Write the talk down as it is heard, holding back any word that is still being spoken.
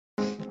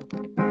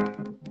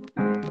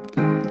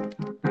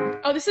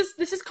Oh, this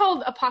is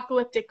called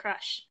Apocalyptic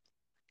Crush,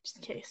 just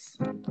in case.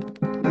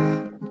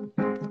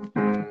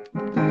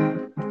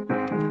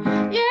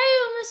 Yeah,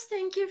 you must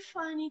think you're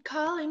funny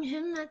calling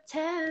him at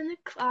 10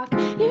 o'clock.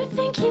 You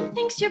think he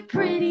thinks you're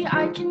pretty,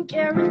 I can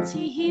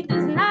guarantee he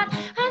does not.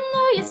 I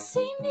know you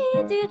see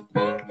me, do you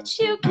think that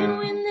you can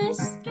win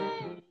this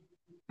game?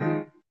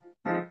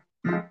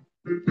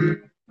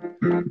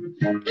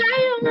 Yeah,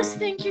 you must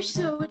think you're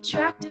so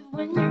attractive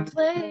when you're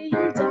playing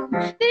dumb.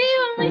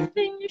 The only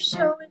thing you're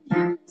showing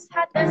him is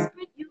how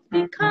desperate you've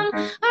become.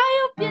 I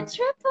hope you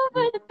trip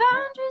over the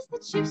boundaries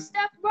that you've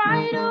stepped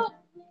right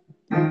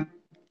over.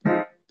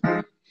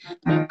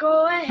 But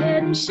go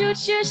ahead and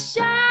shoot your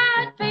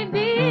shot, baby.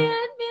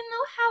 Let me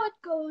know how it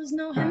goes.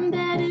 Know him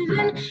better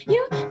than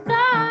you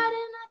thought,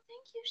 and I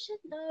think you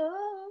should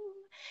know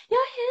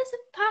you're his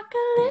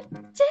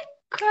apocalyptic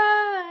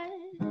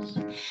crush.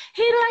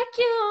 He'd like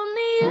you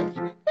only if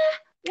there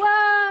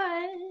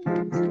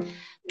was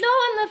no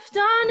one left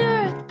on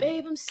earth,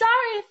 babe. I'm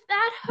sorry if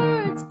that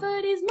hurts,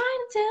 but he's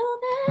mine until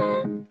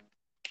then.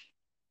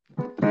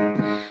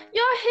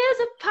 You're his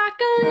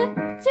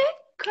apocalyptic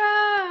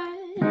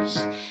crush.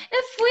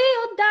 If we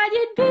all died,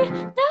 you'd be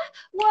the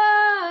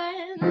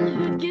one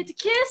who'd get to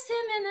kiss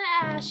him in the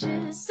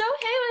ashes. So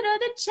hey, what are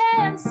the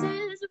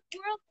chances of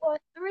World War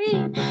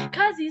III?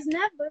 'Cause he's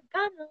never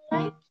gonna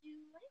like you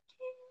like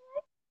he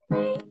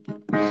likes me.